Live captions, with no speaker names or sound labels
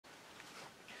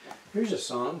Here's a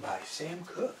song by Sam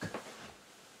Cooke.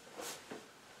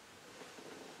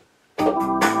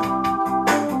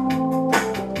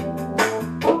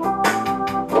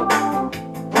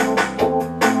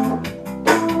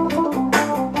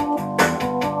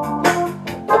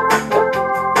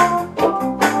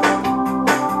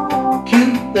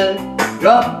 Cupid,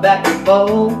 drop back your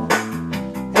bow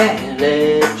and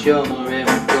let your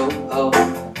river go.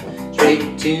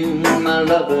 Straight to my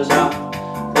lover's heart,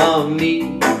 on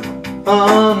me,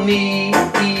 on me.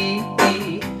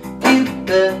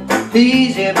 Cupid,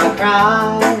 please hear my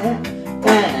cry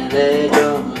and let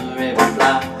your river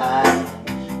fly.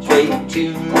 Straight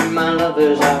to my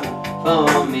lover's heart,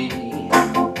 for me.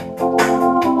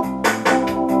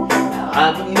 Now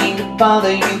I don't mean to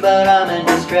bother you, but I'm in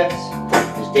distress.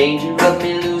 There's danger of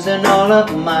me losing all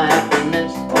of my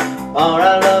happiness, or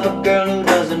I love a girl who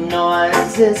doesn't know I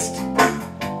exist,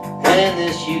 and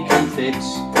this you can fix.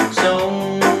 So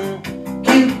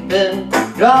Cupid,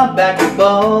 draw back your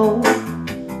bow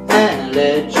and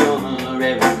let your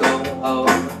river go.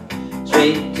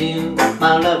 Straight to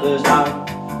my lover's heart,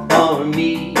 for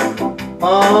me,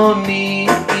 on me.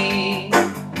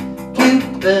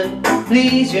 Cupid,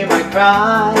 please hear my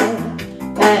cry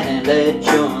and let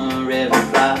your river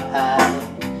fly.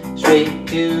 Straight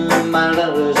to my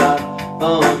lover's heart,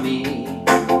 for me.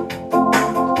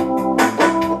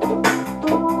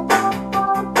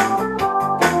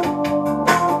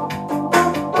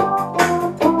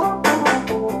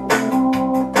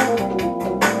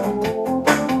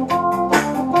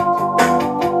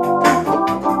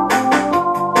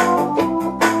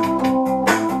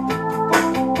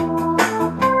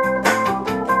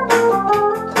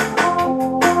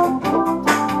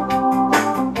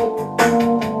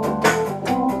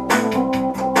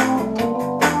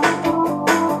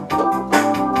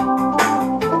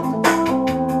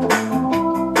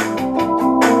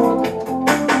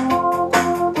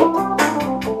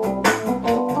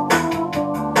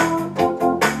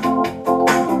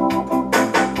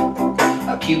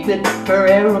 Cupid, her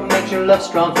arrow makes your love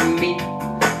strong for me.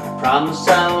 Promise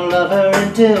I will love her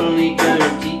until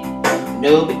eternity.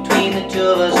 Know between the two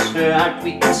of us her heart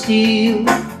we can steal.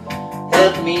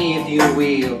 Help me if you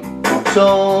will.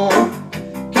 So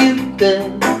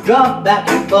Cupid, drop back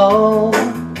your bow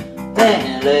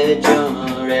and let your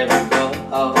river go.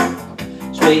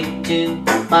 Straight to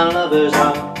my lover's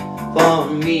heart, for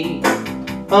me,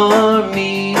 for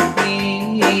me.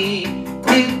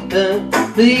 Cupid,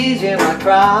 please hear my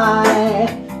cry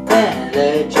and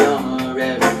let your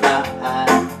river fly.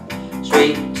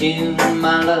 Straight to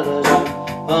my lover's heart,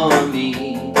 for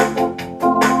me.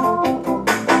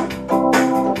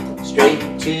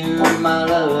 Straight to my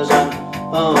lover's heart,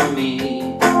 for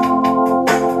me.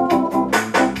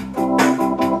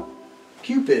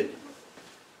 Cupid,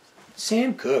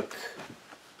 Sam Cooke.